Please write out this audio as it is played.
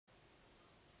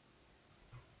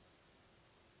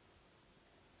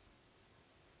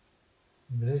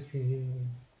Здравствуйте,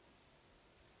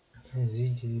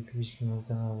 зрители и подписчики моего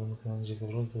канала на канале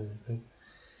Вратари.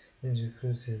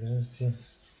 Здравствуйте.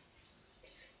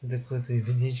 Так вот, и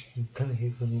водички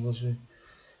подъехал небольшой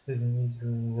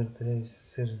знаменитый вратаря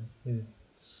СССР из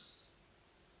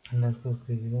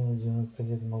московской Динамо, 90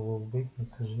 лет могло быть, но, к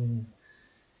сожалению,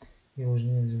 его уже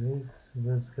нет живых.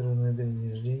 22 ноября день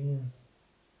рождения.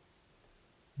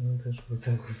 Ну так что вот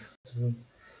так вот.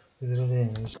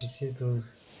 Поздравляем, учтите этого.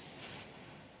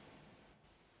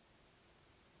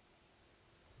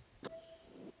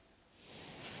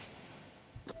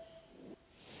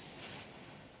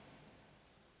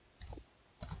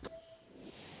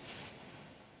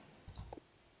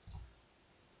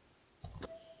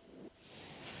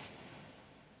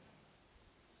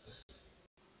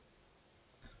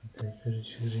 Так,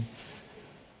 короче, уже.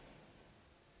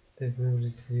 Так,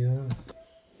 выбрать диван.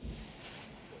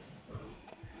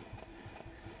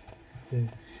 Так.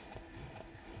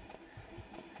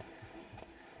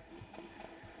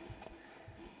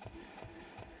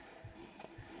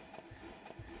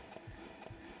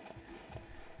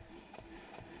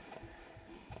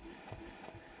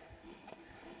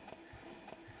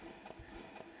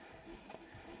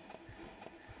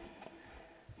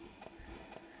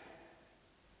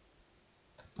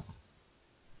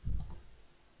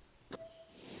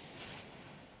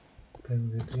 Так,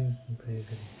 закрылись, не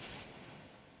поехали.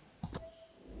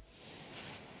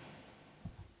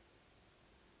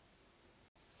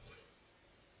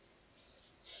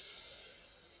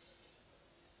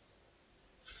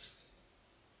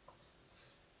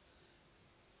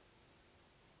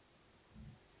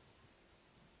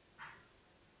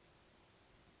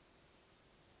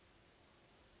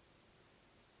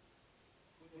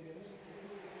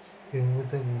 И вот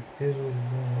так вот первый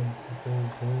сборный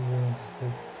состав, второй сборный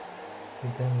состав, и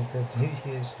там этап Лев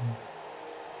Яшин,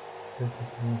 состав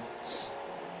этого,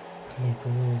 и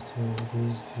подумал свое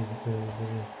количество великого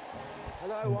вратаря.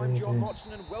 Hello, I'm John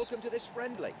Motson and welcome to this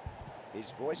friendly.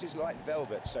 His voice is like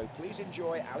velvet, so please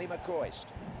enjoy Ali McCoist.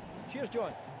 Cheers,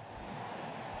 John.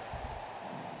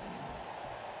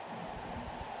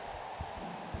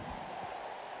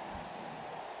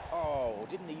 Oh,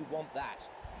 didn't he want that?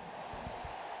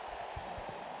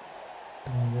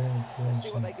 Let's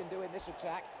see what they can do in this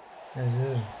attack.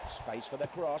 Space for the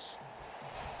cross.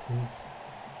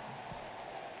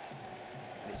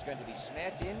 It's going to be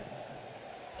snared in.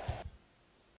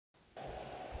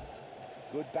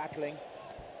 Good battling.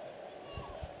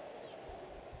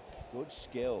 Good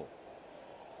skill.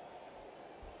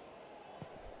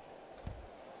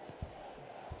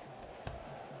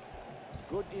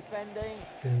 Good defending.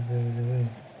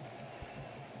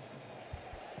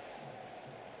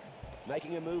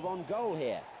 Making a move on goal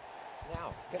here.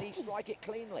 Now, can he strike it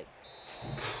cleanly?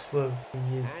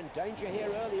 And danger here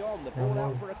early on. The ball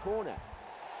out for a corner.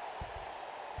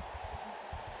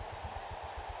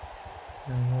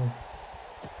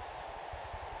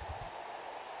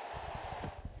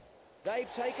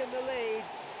 They've taken the lead.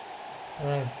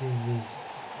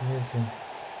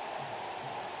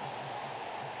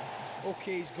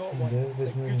 Okay, he's got one,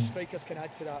 but good strikers can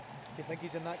add to that. Do you think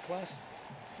he's in that class?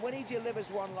 When he delivers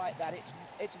one like that,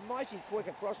 it's mighty quick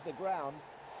across the ground.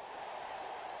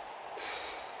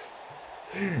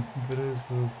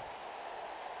 Просто вот.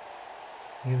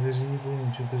 Я даже не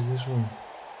помню, что произошло.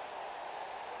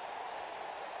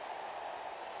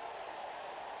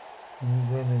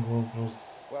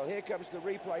 Well, here comes the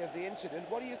replay of the incident.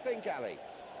 What do you think, Ali?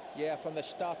 Yeah, from the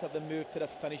start of the move to the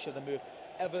finish of the move,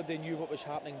 everybody knew what was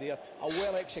happening there. A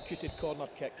well-executed corner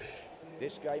kick.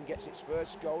 This game gets its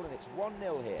first goal and it's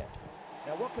 1-0 here.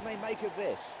 Now, what can they make of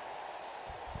this?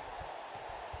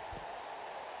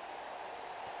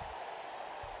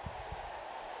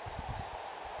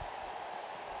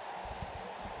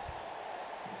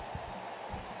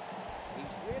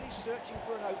 He's really searching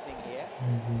for an opening here.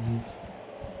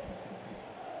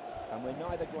 And we're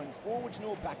neither going forwards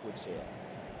nor backwards here.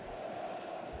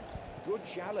 Good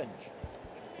challenge.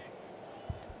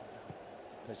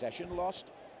 Possession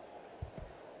lost.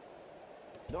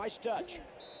 Nice touch.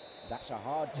 That's a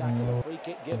hard tackle, a free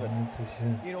kick given.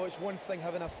 You know, it's one thing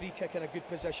having a free kick in a good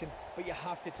position, but you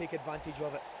have to take advantage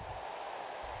of it.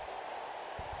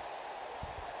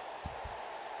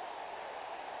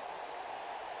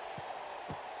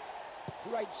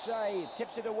 Great save,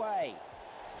 tips it away.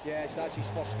 Yes, that's his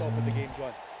first stop of the game,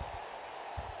 John.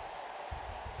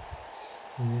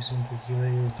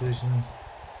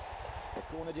 The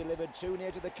corner delivered too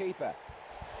near to the keeper.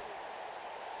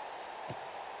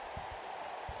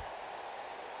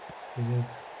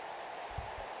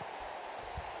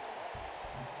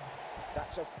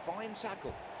 That's a fine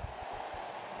tackle.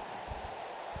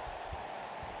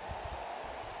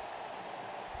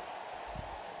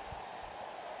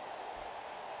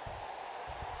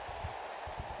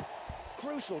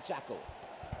 crucial tackle.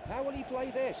 How will he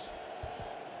play this?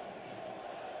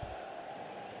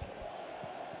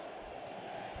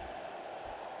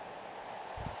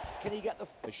 Can he get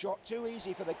the shot too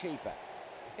easy for the keeper?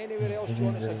 Anywhere else,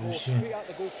 John, it's a goal. Straight at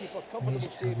the goalkeeper. Comfortable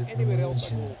save. Anywhere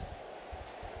else, a goal.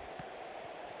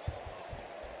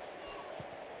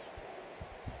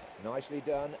 Nicely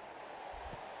done.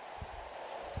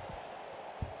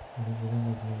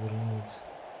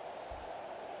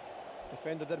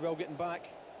 Defender did well getting back.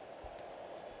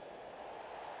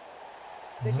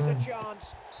 This is a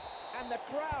chance. And the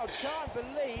crowd can't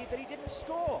believe that he didn't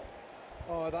score.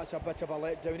 Oh, that's a bit of a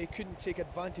letdown. He couldn't take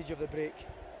advantage of the break.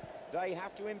 They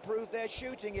have to improve their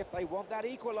shooting if they want that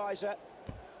equaliser.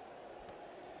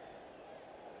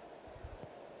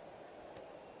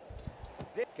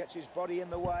 Vic gets his body in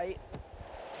the way.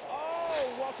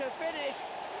 Oh, what a finish!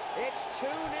 It's 2-0,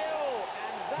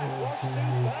 and that was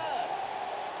superb.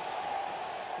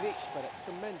 Great spirit,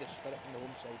 tremendous spirit from the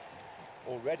home side.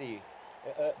 Already,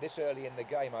 this early in the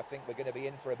game, I think we're going to be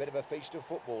in for a bit of a feast of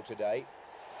football today.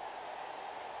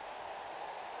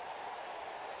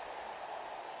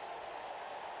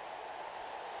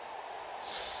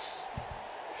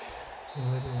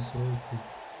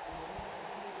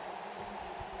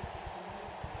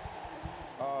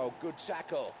 Oh, good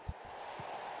tackle.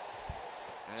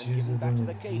 And given back to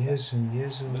the keeper.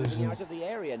 Moving out of the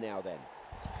area now then.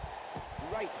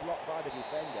 Great block by the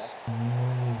defender.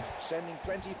 Sending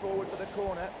plenty forward for the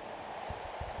corner.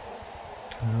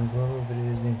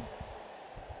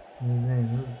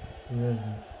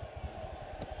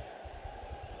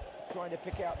 Trying to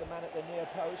pick out the man at the near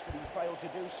post, but he failed to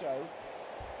do so.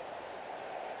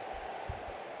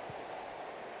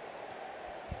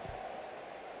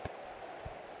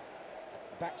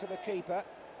 Back to the keeper.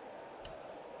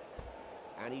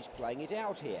 And he's playing it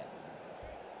out here.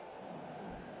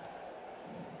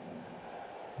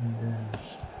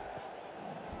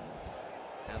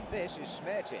 And this is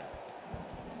Smertin.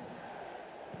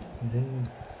 A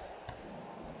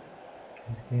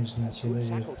good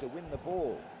tackle to win the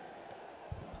ball.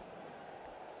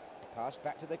 Pass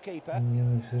back to the keeper.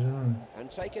 And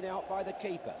taken out by the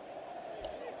keeper.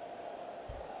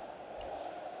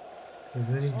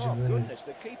 Oh goodness,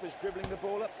 the keeper's dribbling the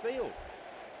ball upfield.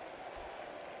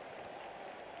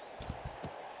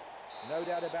 No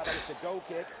doubt about it, it's a goal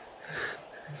kick.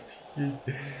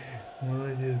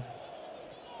 Молодец.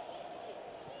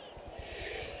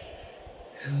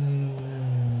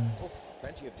 Oh,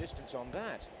 plenty of distance on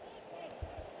that.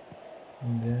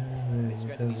 It's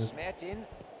going to be Smertin.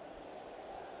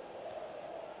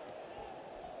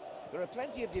 There are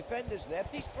plenty of defenders there.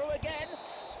 He's through again.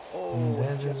 Oh,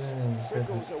 it just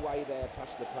trickles away there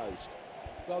past the post.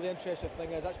 Well, the interesting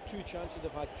thing is that's two chances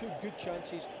they've had, two good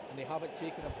chances, and they haven't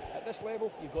taken them. At this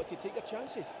level, you've got to take your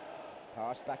chances.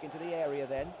 Passed back into the area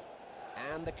then,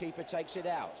 and the keeper takes it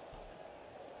out.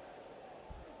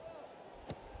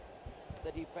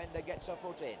 The defender gets a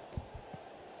foot in.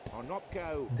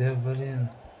 Onopko.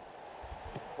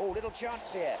 Oh, little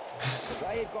chance here.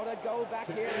 They've got a goal back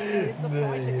here and they're in the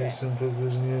fight again.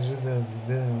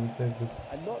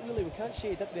 And not really, we can't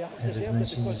say that they haven't deserved it,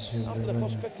 because after the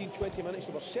first 15-20 minutes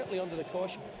they were certainly under the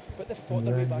cosh, but they fought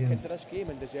their way back into this game,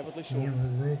 and deservedly so.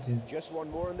 Just one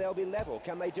more and they'll be level.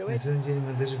 Can they do it? На самом деле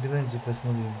мы даже пенальти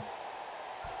посмотрим.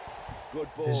 Good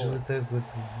ball. Даже вот так вот,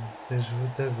 даже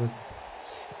вот так вот,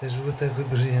 даже вот так вот,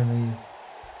 друзья мои.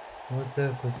 Вот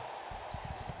так вот.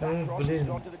 Ну,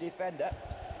 блин.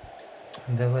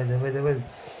 Давай, давай, давай.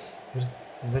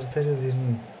 Вратарю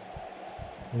верни.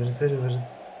 Вратарю,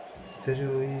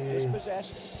 вратарю.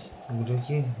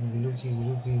 Глюки, глюки,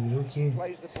 глюки, глюки.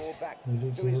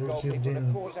 Глюки, глюки,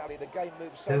 блин.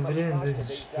 Да блин, да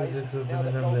что такое по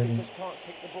ногам дали?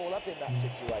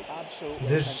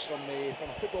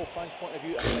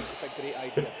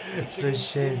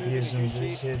 Прощает Яшин,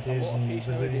 прощает Яшин,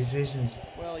 за такую вечность.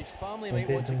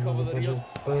 Опять он пошел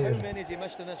фаер.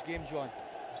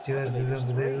 Стюарт, когда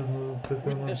подойдут, ну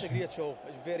такой матч.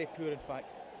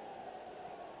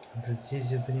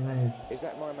 Is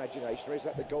that my imagination, or is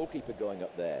that the goalkeeper going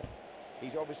up there?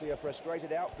 He's obviously a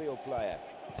frustrated outfield player.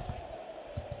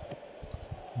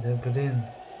 Да блин.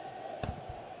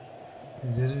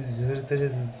 За вратаря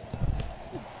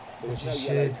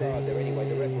очищает и... Anyway,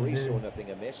 the referee saw nothing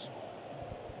amiss.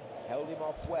 Held him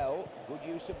off well. Good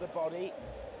use of the body.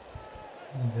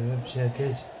 Да вообще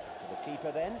опять. To the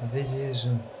keeper then. Опять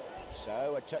Яшин.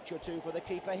 So a touch or two for the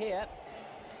keeper here.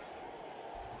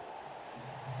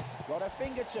 Got a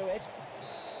finger to it.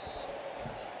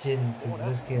 Стельница в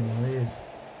броске, молодец.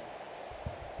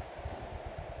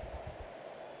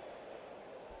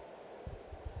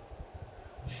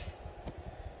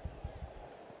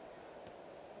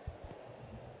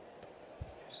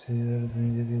 Северный не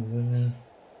забил, ладно.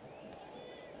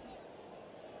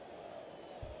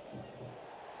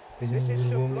 Пойдем к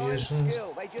другому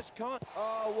Яшину. They just can't.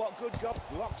 Oh, what good goal.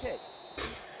 Blocked it.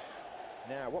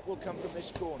 Now, what will come from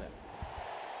this corner?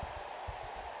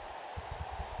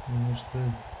 Ну что?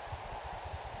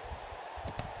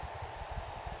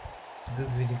 Тут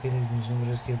великолепнейший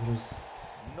броске просто.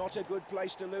 Not a good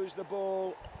place to lose the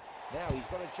ball. Now he's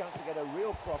got a chance to get a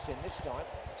real cross in this time.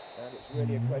 And it's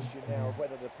really a question now of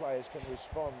whether the players can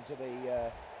respond to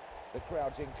the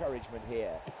crowd's encouragement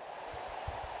here.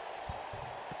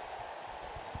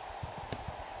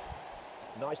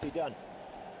 Nicely done.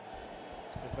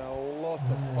 There's been a lot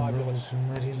of fabulous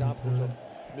examples of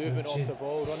moving off the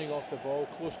ball, running off the ball,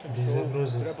 close control,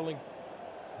 dribbling.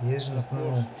 And of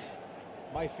course,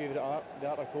 my favourite, the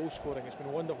art of goal scoring. It's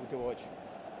been wonderful to watch.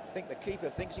 I think the keeper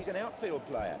thinks he's an outfield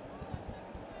player.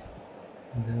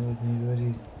 Да вот не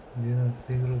говори,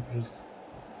 12-й игрок просто.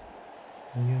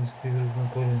 11-й игрок на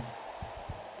поле.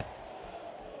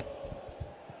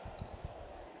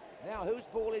 Now whose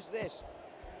ball is this?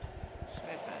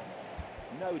 Smeta.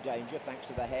 No danger thanks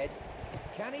to the head.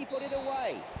 Can he put it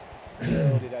away?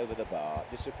 Hurled it over the bar.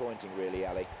 Disappointing really,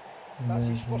 Ali. That's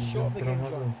his first shot of the game,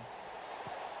 John.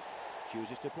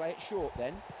 Chooses to play it short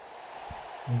then.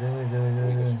 Давай.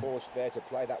 He was forced there to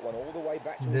play that one all the way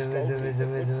back to his goalkeeper.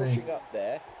 Good pushing up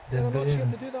there. Yeah, they're not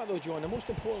scared to do that though, John. The most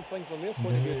important thing from their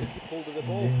point of view is to keep hold of the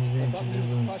ball. If that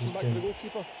means passing back to the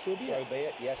goalkeeper, so be it. So be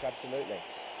it, yes, absolutely.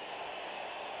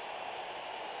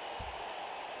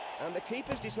 And the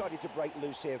keeper's decided to break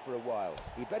loose here for a while.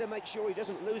 He better make sure he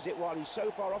doesn't lose it while he's so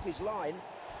far off his line.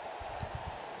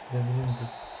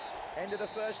 End of the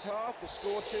first half, the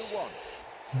score 2-1.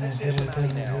 Let's hear from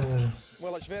Ali now.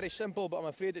 Well, it's very simple, but I'm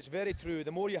afraid it's very true.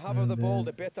 The more you have of the ball,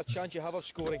 the better chance you have of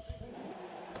scoring.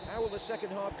 How will the second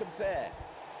half compare?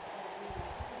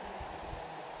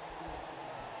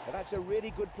 But that's a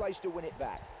really good place to win it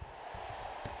back.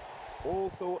 All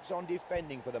thoughts on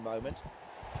defending for the moment.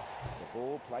 The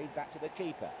ball played back to the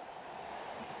keeper.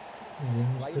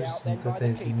 Played out then by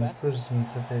the keeper.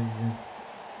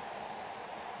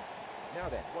 Now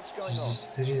then, what's going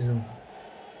on?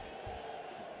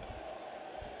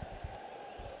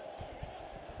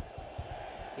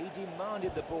 He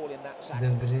demanded the ball in that tackle.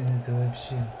 Да блин, это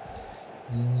вообще...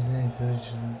 Я не знаю,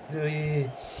 точно. Ой-ой-ой.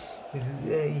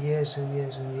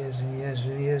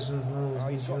 Яшин снова с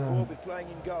He's got мячом. bored with playing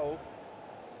in goal.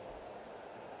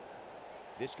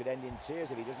 This could end in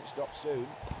tears if he doesn't stop soon.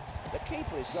 The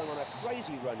keeper is going on a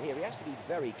crazy run here. He has to be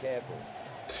very careful.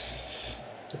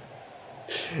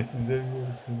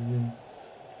 Завелся, блин.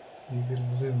 Игорь,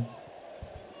 блин.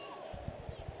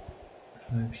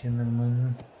 Вообще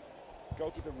нормально.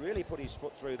 Goalkeeper really put his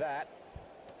foot through that.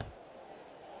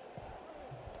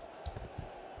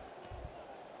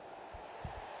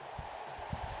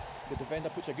 The defender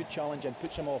puts a good challenge and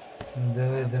puts him off.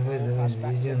 Давай, Pass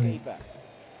back to the заведем. keeper.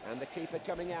 And the keeper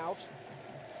coming out.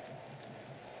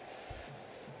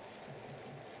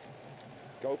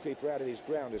 Goalkeeper out of his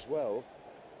ground as well.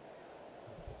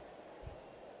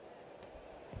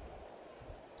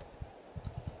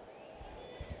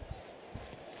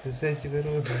 Спасайте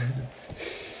ворота.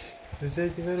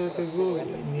 Спасайте ворота, гол.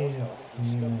 Нет,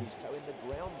 мимо.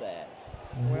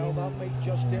 Well, that might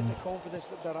just get the confidence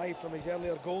that derived from his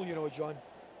earlier goal, you know, John.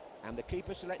 And the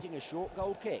keeper selecting a short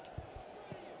goal kick.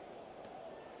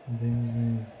 Да не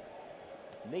знаю.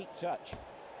 Neat touch.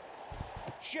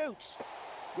 Shoots.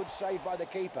 Good save by the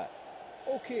keeper.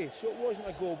 Okay, so it wasn't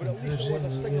a goal, but at least it was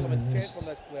a signal of intent from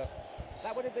this player.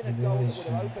 That would have been a goal that would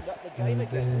have opened up the game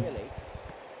again, really.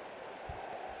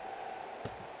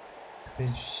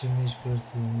 Скачущий мяч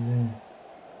просто, не знаю.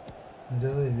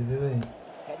 Давай, забивай.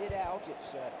 Headed out,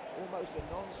 it's almost a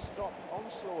non-stop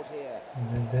onslaught here.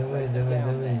 Давай.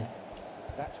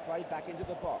 That's played back into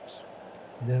the box.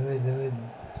 Давай.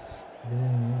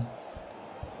 Блин.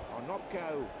 On not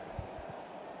go.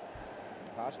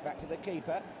 Pass back to the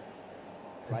keeper.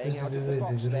 Playing out of the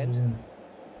box then.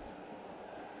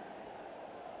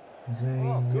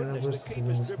 Oh goodness, the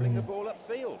keeper's dribbling the ball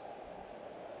upfield.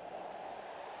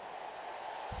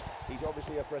 He's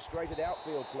obviously a frustrated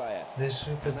outfield player.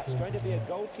 And that's going to be a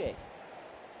goal kick.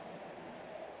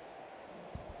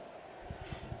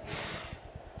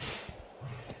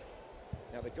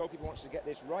 Now the goalkeeper wants to get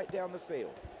this right down the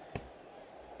field.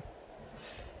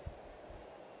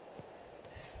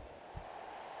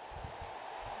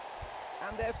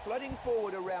 And they're flooding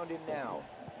forward around him now.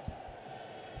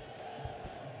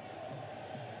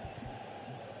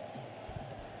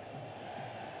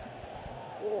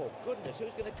 Oh, goodness,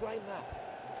 who's going to claim that?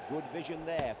 Good vision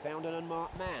there, found an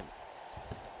unmarked man.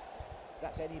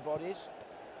 That's anybody's.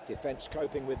 Defence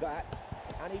coping with that.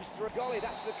 And he's through. Golly,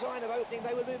 that's the kind of opening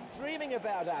they were dreaming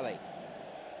about, Ali.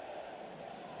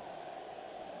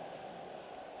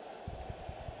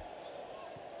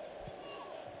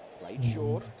 Played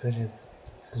short. Passed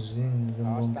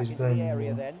back into the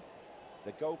area then.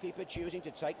 The goalkeeper choosing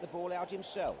to take the ball out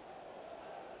himself.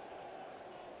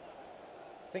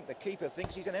 I think the keeper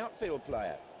thinks he's an outfield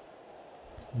player.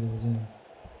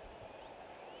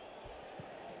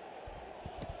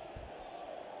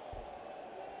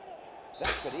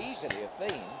 That could easily have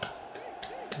been.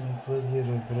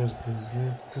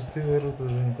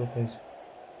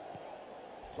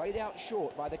 Played out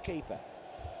short by the keeper.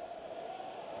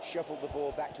 Shuffled the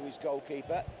ball back to his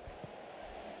goalkeeper.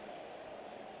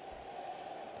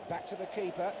 Back to the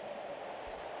keeper.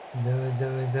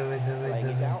 Playing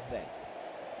it out then.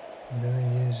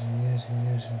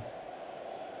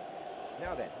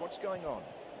 Now then, what's going on?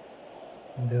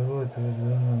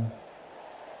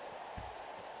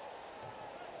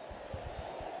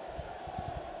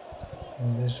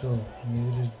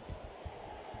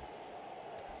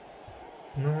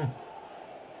 No.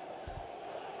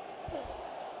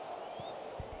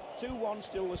 2-1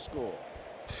 still the score.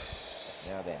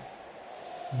 Now then.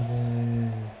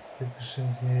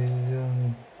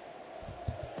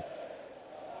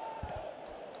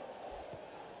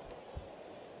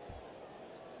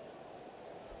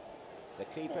 The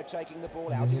keeper taking the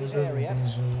ball out of his area.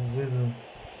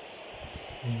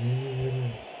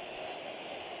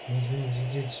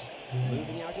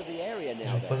 Moving out of the area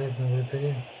now then.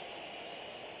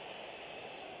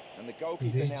 And the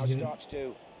goalkeeper now starts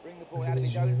to bring the ball out of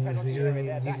his own penalty area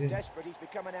there. That desperate, he's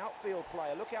become an outfield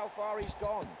player. Look how far he's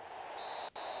gone.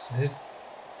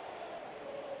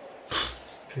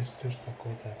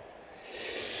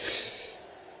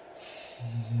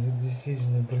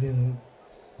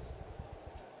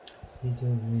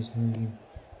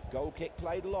 Goal kick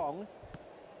played long.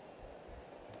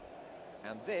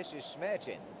 And this is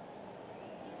Smertin.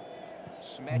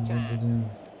 Smetan.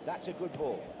 That's a good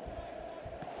ball.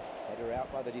 Header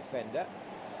out by the defender.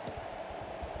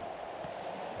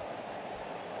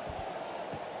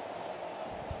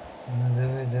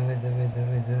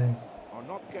 On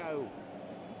not go.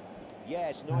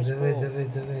 Yes, nice ball.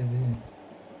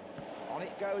 On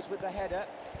it goes with the header.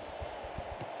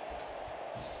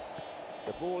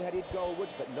 The ball headed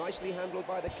goalwards, but nicely handled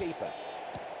by the keeper.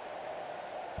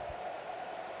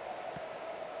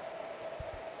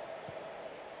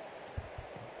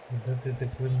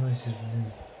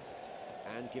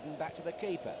 And given back to the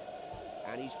keeper.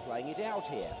 And he's playing it out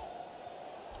here.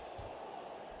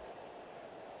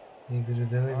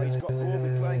 Oh, he's got bored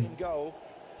with playing in goal.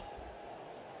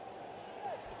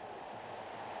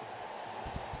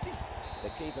 The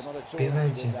keeper not at all happy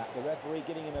with that. The referee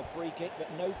giving him a free kick,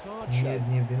 but no card shown. Oh,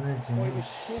 he was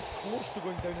so close to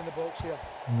going down in the box here.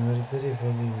 I don't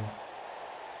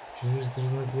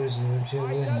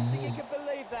think he can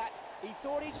believe that. He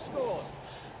thought he'd scored.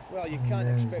 Well, you can't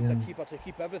expect a keeper to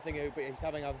keep everything out, but he's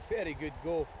having a very good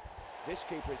go. This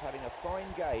keeper is having a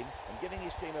fine game and giving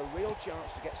his team a real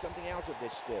chance to get something out of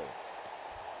this still.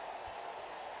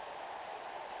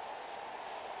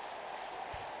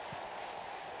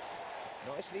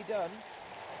 Nicely done.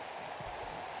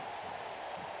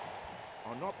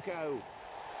 On not go.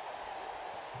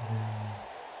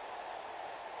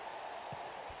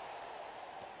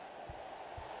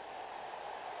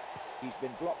 He's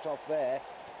been blocked off there.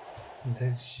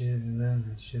 Дальше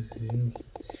надо, сейчас извините.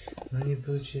 Но не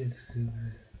получается, как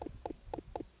бы.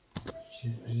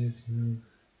 Сейчас придется минут.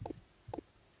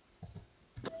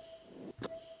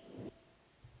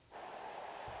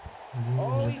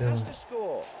 Oh, he has to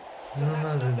score. So Ну that's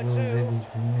надо number было 2. забить,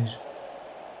 понимаешь?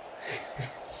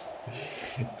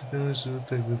 Потому что вот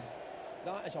так вот.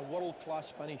 That is a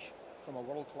world-class finish from a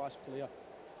world-class player.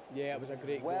 Yeah, it was a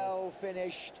great goal. Well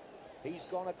finished. He's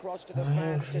gone across to the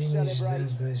fans to celebrate. Да,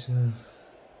 точно.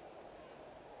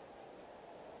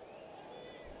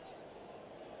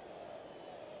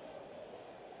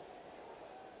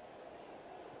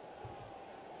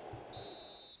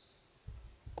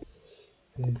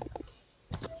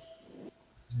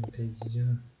 Опять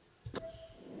идем.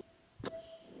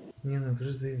 Не, ну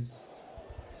просто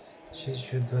сейчас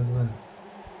счет 2-2.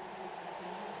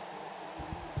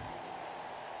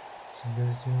 До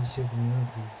 80 минут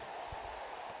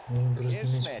можно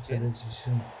просто мяч подать и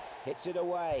все. Hits it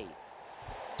away.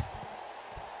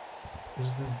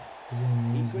 Просто,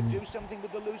 блин, He could do something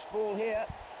with the loose ball here.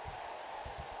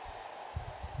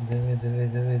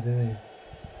 Давай.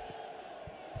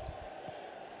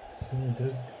 Смотри,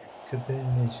 просто катаем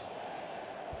мяч.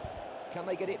 Can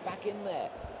they get it back in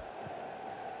there?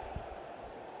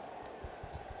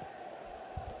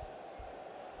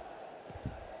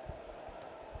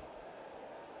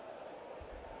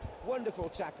 Wonderful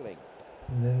tackling.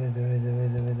 Давай.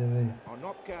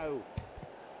 Onopko.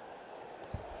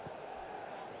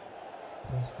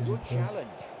 Good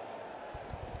challenge.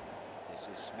 This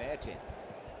is Smertin.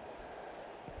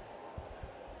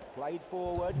 Played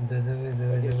forward.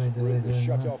 Давай.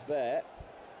 Shut off there.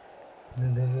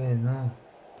 Давай, на.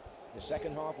 The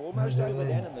second half almost over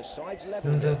then, and the sides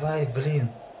level. Давай, блин.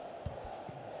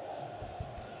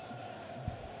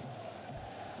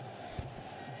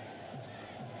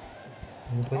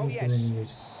 Oh yes.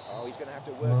 Oh, he's going to have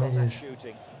to work on that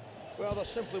shooting. Well, there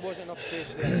simply wasn't enough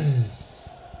space there.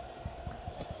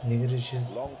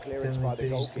 Long clearance by the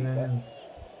goalkeeper.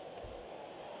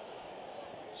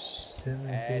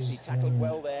 Yes, he tackled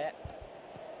well there.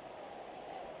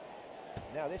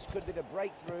 Now this could be the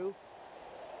breakthrough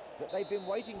that they've been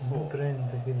waiting for. The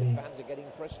fans are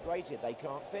getting frustrated, they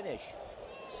can't finish.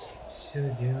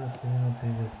 Now,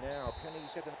 can he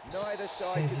set neither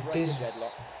side can break the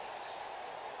deadlock.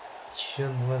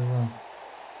 Счет 2-2.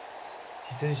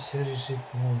 Теперь все решит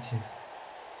пенальти.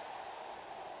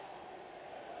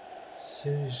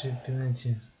 Все решит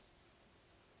пенальти.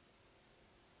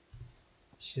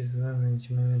 Сейчас, ладно,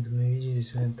 эти моменты мы видели,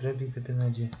 с вами пробито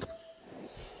пенальти.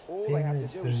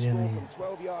 Пенальти, друзья мои.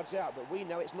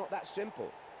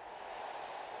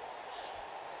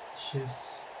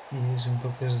 Сейчас Яшин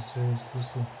покажет свое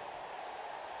искусство.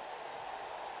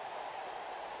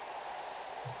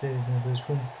 Ставить на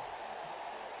точку.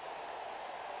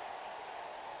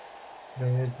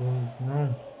 Проверку,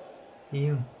 ну,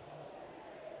 им.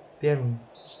 Первым.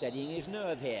 Яшин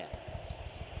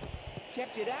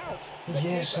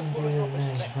берет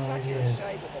мяч, молодец.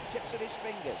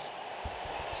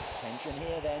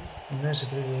 Наши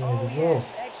пробивают гол.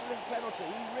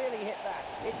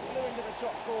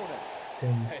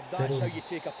 That's how you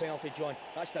take a penalty, John.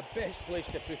 That's the best place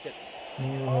to put it.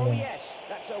 Oh yes,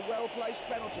 that's a well-placed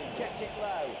penalty. Kept it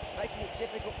low, making it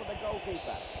difficult for the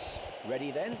goalkeeper.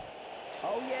 Ready then?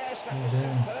 Oh yes, that's a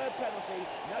superb penalty.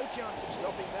 No chance of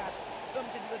stopping that.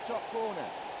 Thumped into the top corner.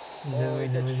 Oh, he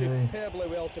did superbly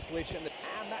well to place it in the...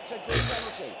 And that's a good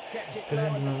penalty. Kept it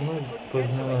low and the keeper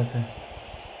couldn't get to it.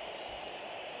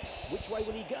 Which way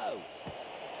will he go?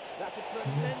 That's a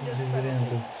tremendous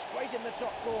penalty. Straight in the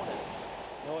top corner.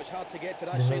 No, it's hard to get to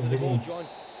that side of the goal, John.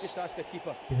 Just ask the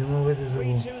keeper.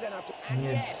 3-2 then after. And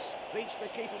yes, beats the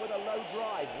keeper with a low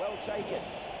drive. Well taken.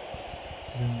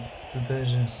 The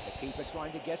keeper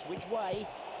trying to guess which way.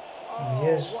 Oh,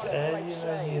 what a great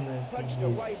save. Punched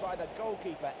away by the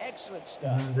goalkeeper. Excellent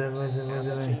stuff. And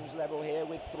the team's level here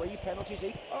with 3 penalties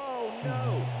each. Oh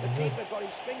no! The keeper got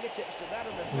his fingertips to that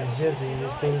and the penalty.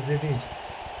 Забей.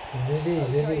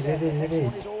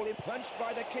 Is all in punched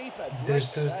by the keeper. Да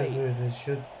что ж такое-то?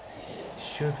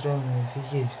 Счет равный,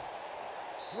 офигеть.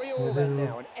 3-3 then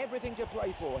now and everything to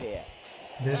play for here.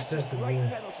 Да что ж такое?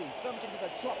 Penalty thumped into the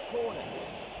top corner.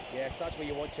 Yes, that's where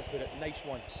you want to put it. Nice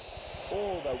one.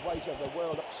 All the weight of the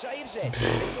world saves it.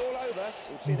 It's all over.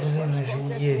 We've seen a close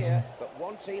contest here, but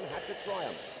one team had to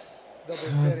triumph. They'll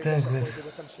be very disappointed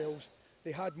with themselves.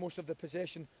 They had most of the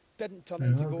possession, didn't turn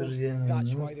into goals.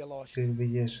 That's why they lost.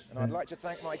 And I'd like to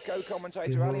thank my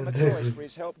co-commentator Ali McCoy for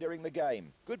his help during the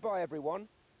game. Goodbye, everyone.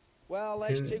 Well,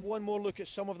 let's take one more look at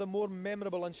some of the more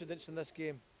memorable incidents in this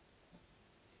game.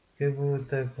 Как бы вот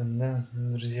так вот, да,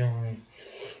 друзья мои.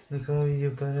 Ну, кому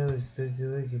видео понравилось, ставьте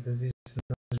лайки, подписывайтесь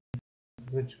на наш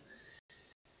канал.